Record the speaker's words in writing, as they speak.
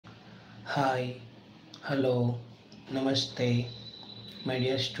Hi, hello, namaste, my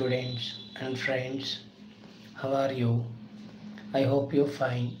dear students and friends. How are you? I hope you're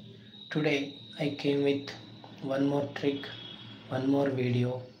fine. Today I came with one more trick, one more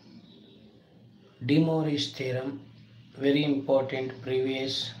video. DeMoivre's theorem, very important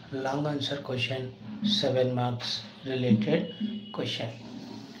previous long answer question, 7 marks related question.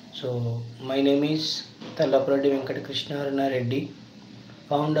 So, my name is Tallapuradi Venkatakrishna Reddy,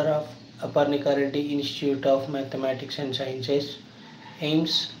 founder of Aparnika Reddy Institute of Mathematics and Sciences,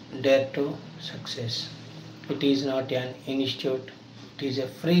 aims dare to success. It is not an institute, it is a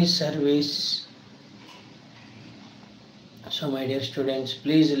free service. So, my dear students,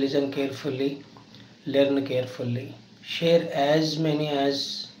 please listen carefully, learn carefully, share as many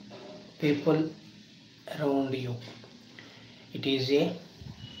as people around you. It is a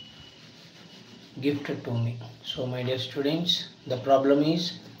gift to me. So, my dear students, the problem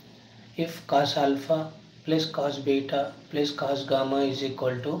is if cos alpha plus cos beta plus cos gamma is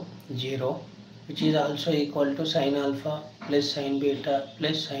equal to 0, which is also equal to sin alpha plus sin beta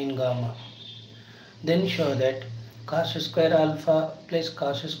plus sin gamma, then show that cos square alpha plus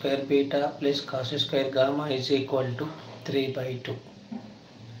cos square beta plus cos square gamma is equal to 3 by 2,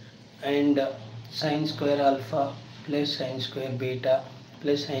 and sin square alpha plus sin square beta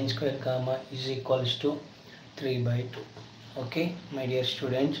plus sin square gamma is equals to 3 by 2. Okay, my dear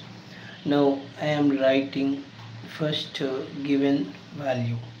students, now I am writing first given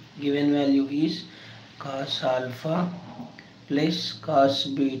value. Given value is cos alpha plus cos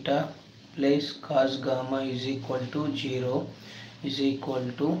beta plus cos gamma is equal to 0 is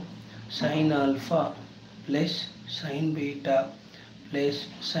equal to sin alpha plus sin beta plus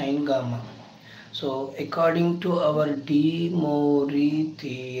sin gamma. So according to our DeMoivre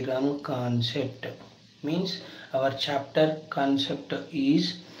theorem concept, means our chapter concept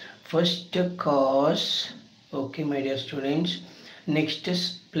is first cos, okay my dear students, next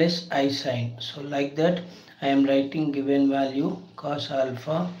is plus I sin. So like that I am writing given value cos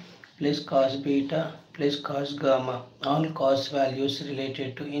alpha plus cos beta plus cos gamma, all cos values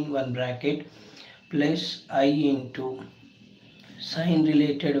related to in one bracket, plus I into sin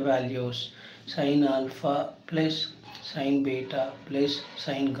related values sin alpha plus sin beta plus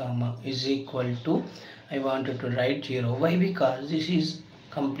sin gamma is equal to, I wanted to write 0. Why? Because this is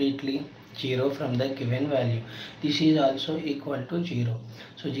completely 0 from the given value. This is also equal to 0.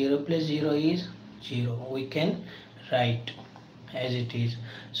 So 0 plus 0 is 0. We can write as it is.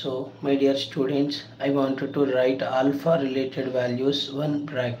 So my dear students, I wanted to write alpha related values one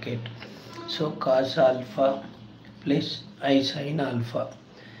bracket. So cos alpha plus I sin alpha,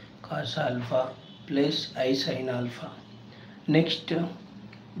 cos alpha plus I sin alpha. Next,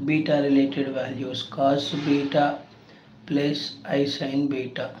 beta related values cos beta plus I sin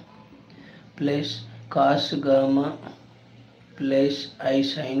beta plus cos gamma plus I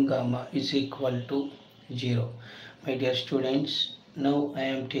sin gamma is equal to 0. My dear students, now I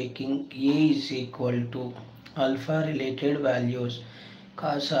am taking A is equal to alpha related values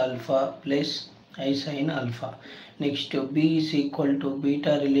cos alpha plus I sin alpha. Next, B is equal to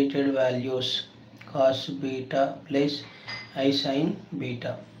beta related values cos beta plus I sin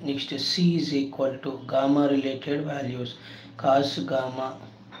beta. Next, C is equal to gamma related values cos gamma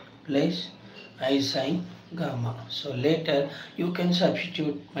plus I sin gamma. So later you can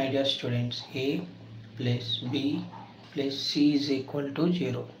substitute, my dear students, A plus B plus C is equal to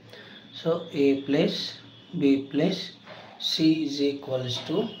 0. So A plus B plus C is equals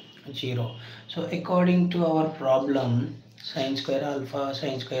to 0. So according to our problem, sin square alpha,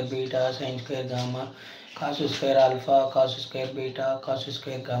 sin square beta, sin square gamma, cos square alpha, cos square beta, cos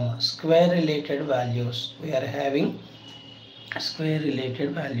square gamma, square related values. We are having square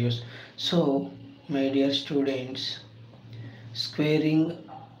related values. So my dear students, squaring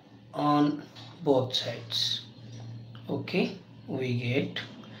on both sides, okay, we get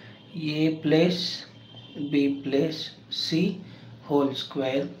A plus B plus C whole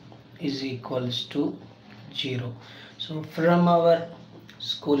square is equals to 0. So from our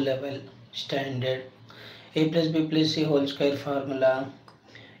school level standard, A plus B plus C whole square formula,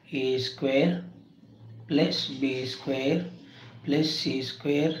 A square plus B square plus C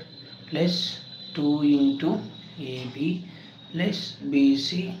square plus 2 into AB plus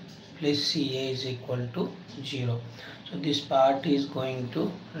BC plus CA is equal to 0. So this part is going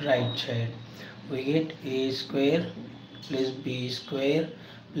to right side. We get A square plus B square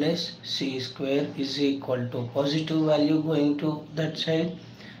plus C square is equal to positive value going to that side,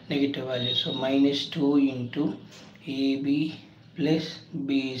 negative value. So minus 2 into AB plus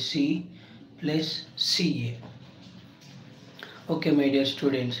BC plus CA. Okay, my dear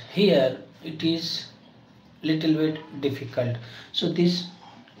students, here it is little bit difficult. So this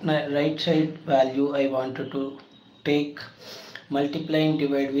right side value I wanted to take, multiply and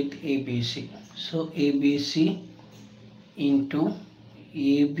divide with ABC. So ABC into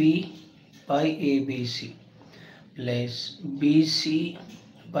AB by ABC plus BC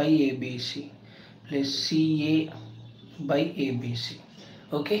by ABC plus CA by ABC.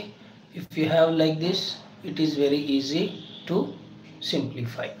 Okay, if you have like this, it is very easy to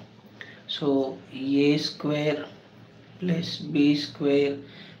simplify. So A square plus B square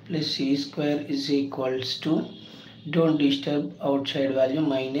plus C square is equals to, don't disturb outside value,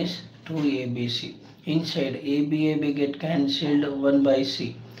 minus 2ABC. Inside AB get cancelled 1 by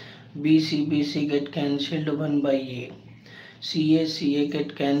C, BC get cancelled 1 by A, CA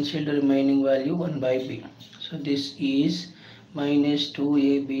get cancelled, remaining value 1 by B. So this is minus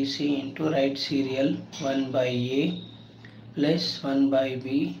 2ABC into right serial 1 by A plus 1 by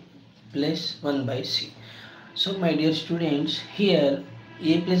B plus 1 by C. So my dear students, here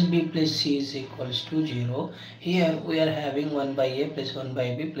A plus B plus C is equals to 0. Here we are having 1 by A plus 1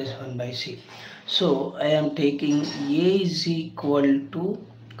 by B plus 1 by C. So I am taking A is equal to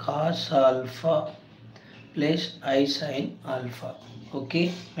cos alpha plus I sin alpha.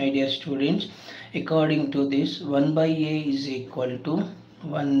 Okay, my dear students, according to this, 1 by A is equal to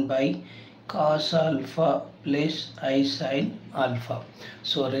 1 by cos alpha plus I sin alpha.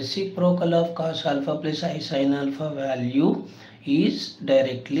 So reciprocal of cos alpha plus I sin alpha value is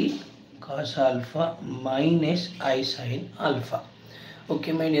directly cos alpha minus I sin alpha.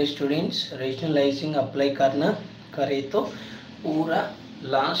 Okay, my dear students, rationalizing apply करना करे तो पूरा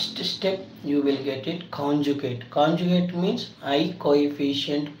last step you will get it conjugate. Conjugate means I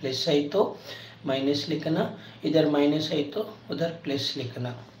coefficient plus है तो minus लिखना, इधर minus है तो उधर plus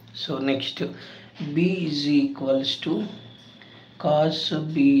लिखना. So next, B is equals to cos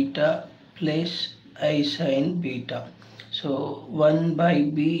beta plus I sin beta. So 1 by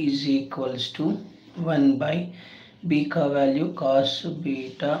B is equals to 1 by B का value cos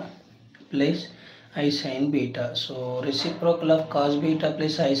beta plus I sin beta. So reciprocal of cos beta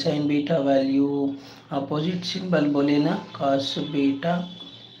plus I sin beta value, opposite symbol बोले ना, cos beta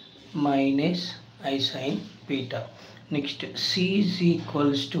minus I sin beta. Next, C is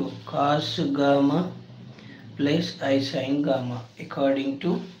equals to cos gamma plus I sin gamma according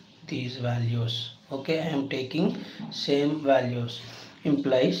to these values. Okay, I am taking same values,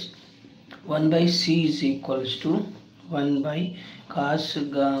 implies 1 by C is equals to 1 by cos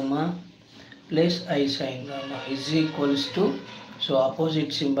gamma plus I sin gamma is equals to, so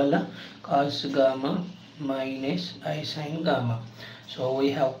opposite symbol cos gamma minus I sin gamma. So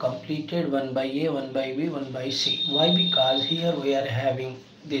we have completed 1 by A, 1 by B, 1 by C. Why? Because here we are having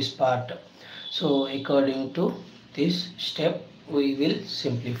this part. So according to this step we will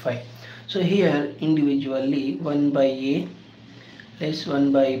simplify. So here individually 1 by A plus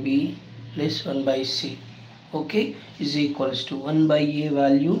 1 by B plus 1 by C, okay, is equals to 1 by A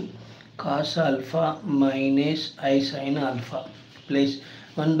value cos alpha minus I sin alpha plus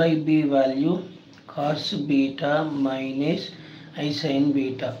 1 by B value cos beta minus I sin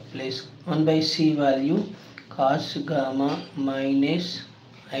beta plus 1 by C value cos gamma minus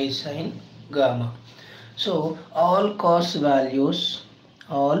I sin gamma. So all cos values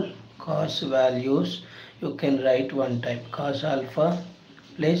you can write one time, cos alpha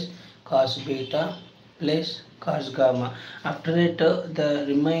plus cos beta plus cos gamma. After it the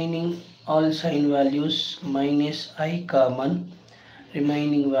remaining all sign values minus I common,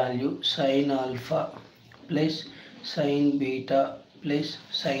 remaining value sin alpha plus sin beta plus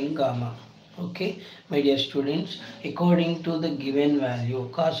sin gamma. Okay, my dear students, according to the given value,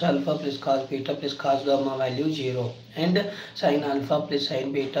 cos alpha plus cos beta plus cos gamma value 0 and sin alpha plus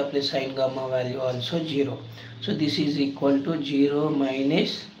sin beta plus sin gamma value also 0. So this is equal to 0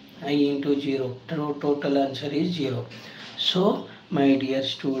 minus I into 0. Total answer is 0. So my dear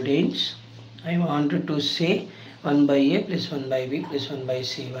students, I wanted to say 1 by A plus 1 by B plus 1 by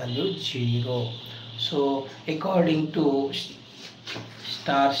C value 0. So according to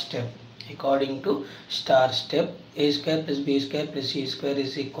star step, A square plus B square plus C square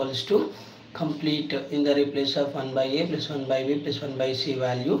is equals to, complete in the replace of 1 by A plus 1 by B plus 1 by C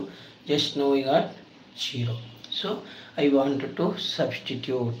value, just now we got 0. So I wanted to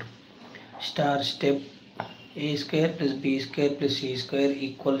substitute star step, A square plus B square plus C square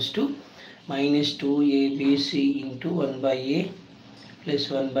equals to minus 2ABC into 1 by A plus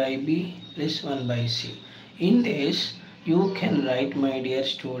 1 by B plus 1 by C. In this you can write, my dear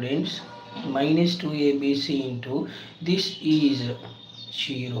students, minus 2ABC into this is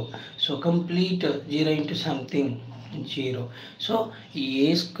 0. So complete 0 into something 0. So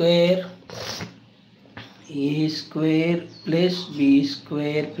a square plus b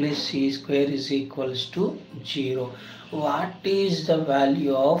square plus c square is equals to 0. What is the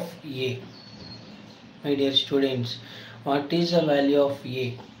value of a? My dear students, what is the value of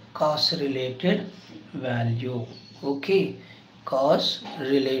a? Cos related value. Okay, cos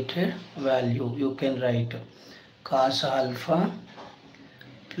related value. You can write cos alpha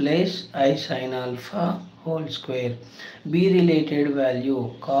plus I sin alpha whole square. B related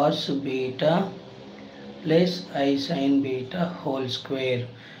value cos beta plus I sin beta whole square.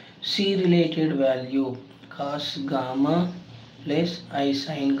 C related value cos gamma plus I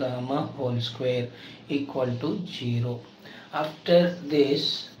sin gamma whole square equal to 0. After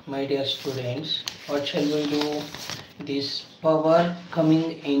this, my dear students, what shall we do? This power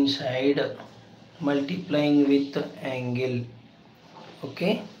coming inside multiplying with angle.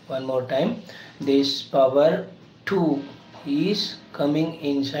 Okay, one more time. This power 2 is coming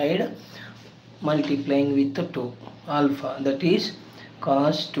inside multiplying with 2 alpha, that is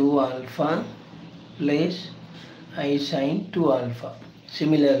cos 2 alpha plus I sin 2 alpha.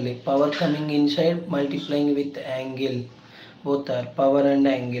 Similarly, power coming inside multiplying with angle, both are power and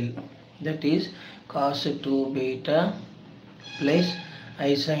angle, that is cos 2 beta plus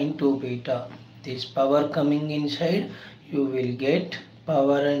I sin 2 beta. This power coming inside, you will get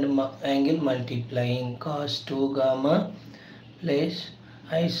power and angle multiplying cos 2 gamma plus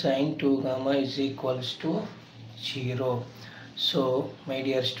I sin 2 gamma is equals to 0. So my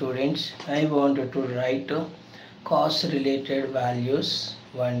dear students, I wanted to write cos related values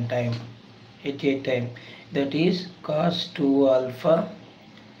one time at a time, that is cos 2 alpha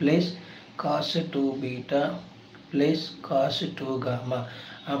plus cos 2 beta plus cos 2 gamma.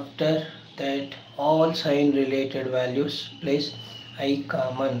 After that, all sign related values place I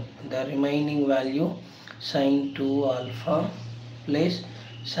common, the remaining value sin 2 alpha plus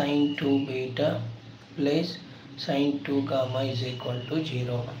sin 2 beta plus sin 2 gamma is equal to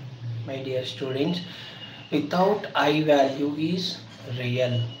 0. My dear students, without I value is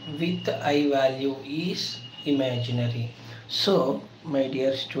real, with I value is imaginary. So my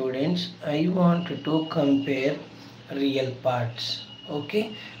dear students, I want to compare real parts.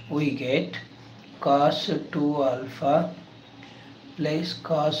 Okay, we get cos 2 alpha plus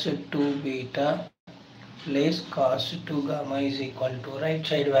cos 2 beta plus cos 2 gamma is equal to, right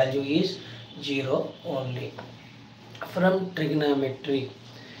side value is 0 only. From trigonometry,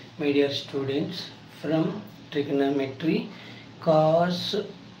 my dear students, from trigonometry, cos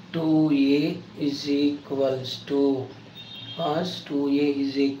 2a is equals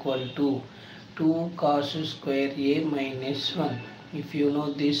to 2 cos square a minus 1. If you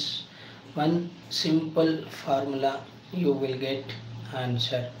know this one simple formula, you will get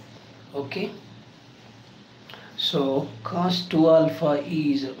answer. Okay, so cos 2 alpha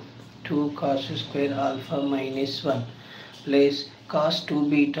is 2 cos square alpha minus 1 plus cos 2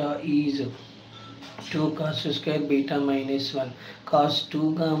 beta is 2 cos square beta minus 1. Cos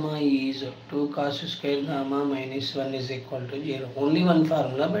 2 gamma is 2 cos square gamma minus 1 is equal to 0. Only one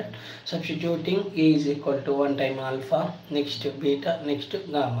formula, but substituting a is equal to 1 time alpha, next beta, next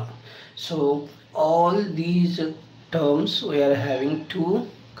gamma. So all these terms we are having 2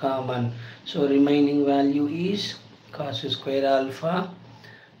 common. So remaining value is cos square alpha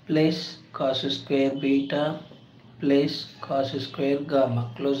plus cos square beta plus cos square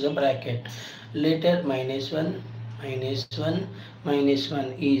gamma. Close the bracket. Later minus 1 is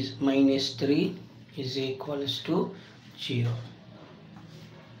minus 3 is equals to 0.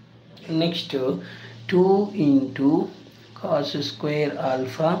 Next, 2 into cos square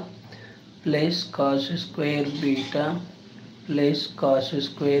alpha plus cos square beta plus cos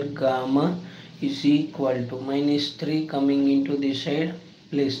square gamma is equal to minus 3 coming into this side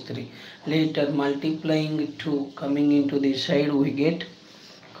plus 3. Later multiplying 2 coming into this side, we get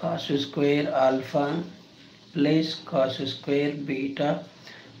cos square alpha plus cos square beta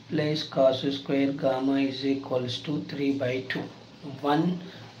plus cos square gamma is equals to 3 by 2. One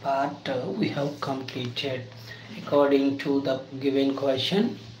part we have completed according to the given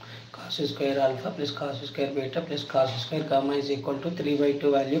question. Cos square alpha plus cos square beta plus cos square gamma is equal to 3 by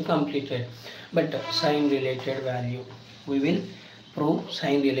 2 value completed. But sign related value, we will prove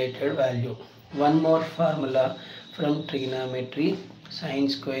sign related value. One more formula from trigonometry, sin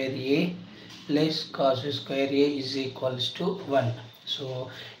square a plus cos square a is equals to 1. So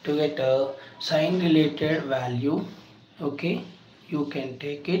to get a sign related value, okay, you can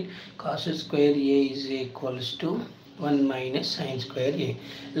take it cos square a is equals to 1 minus sin square a.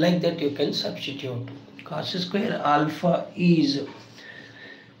 Like that you can substitute. Cos square alpha is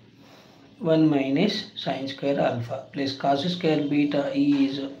 1 minus sin square alpha plus cos square beta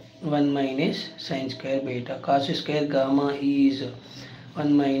is 1 minus sin square beta. Cos square gamma is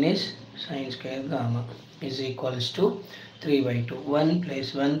 1 minus sin square gamma is equals to 3 by 2. 1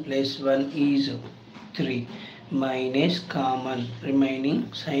 plus 1 plus 1 is 3 minus common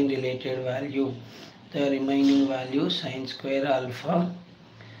remaining sin related value. The remaining value sin square alpha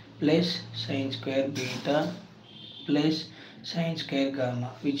plus sin square beta plus sin square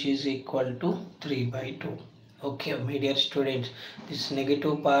gamma, which is equal to 3 by 2. Okay, my dear students, this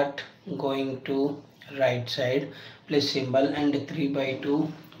negative part going to right side plus symbol and 3 by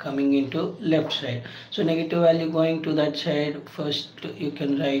 2 coming into left side. So negative value going to that side, first you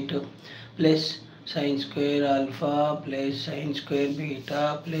can write plus sin square alpha plus sin square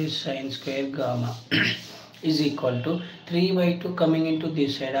beta plus sin square gamma is equal to 3 by 2 coming into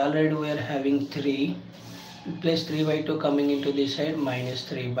this side. Already we are having 3 plus 3 by 2 coming into this side minus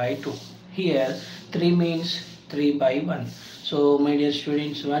 3 by 2. Here 3 means 3 by 1. So my dear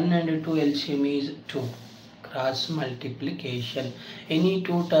students, 1 and 2 LCM is 2. Cross multiplication. Any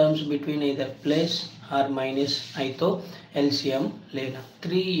two terms between either plus or minus aito LCM lena.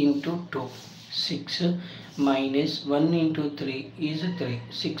 3 into 2 6 minus 1 into 3 is 3.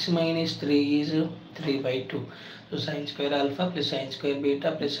 6 minus 3 is 3 by 2. So sin square alpha plus sin square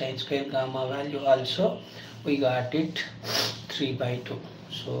beta plus sin square gamma value also we got it 3 by 2.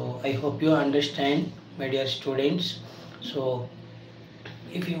 So I hope you understand, my dear students. So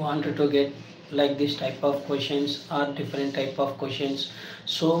if you wanted to get like this type of questions or different type of questions,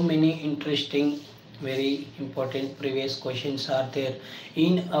 so many interesting very important previous questions are there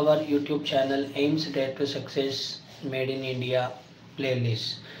in our YouTube channel AIMSDARETOSUCCESS Made in India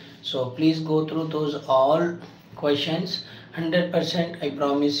playlist. So please go through those all questions. 100% I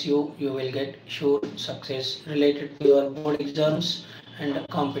promise you, you will get sure success related to your board exams and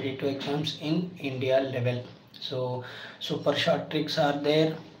competitive exams in India level. So super short tricks are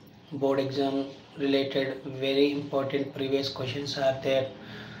there, board exam related very important previous questions are there.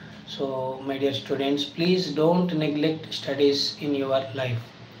 So my dear students, please don't neglect studies in your life.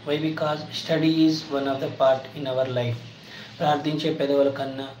 Why? Because study is one of the part in our life. ప్రార్థించే పెదవుల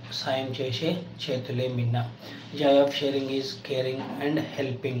కన్నా సాయం చేసే చేతులే మిన్న. Joy of sharing is caring and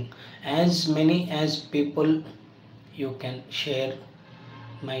helping. As many as people you can share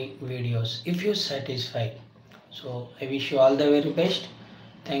my videos if you satisfied. So I wish you all the very best.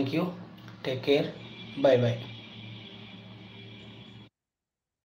 Thank you. Take care. Bye bye.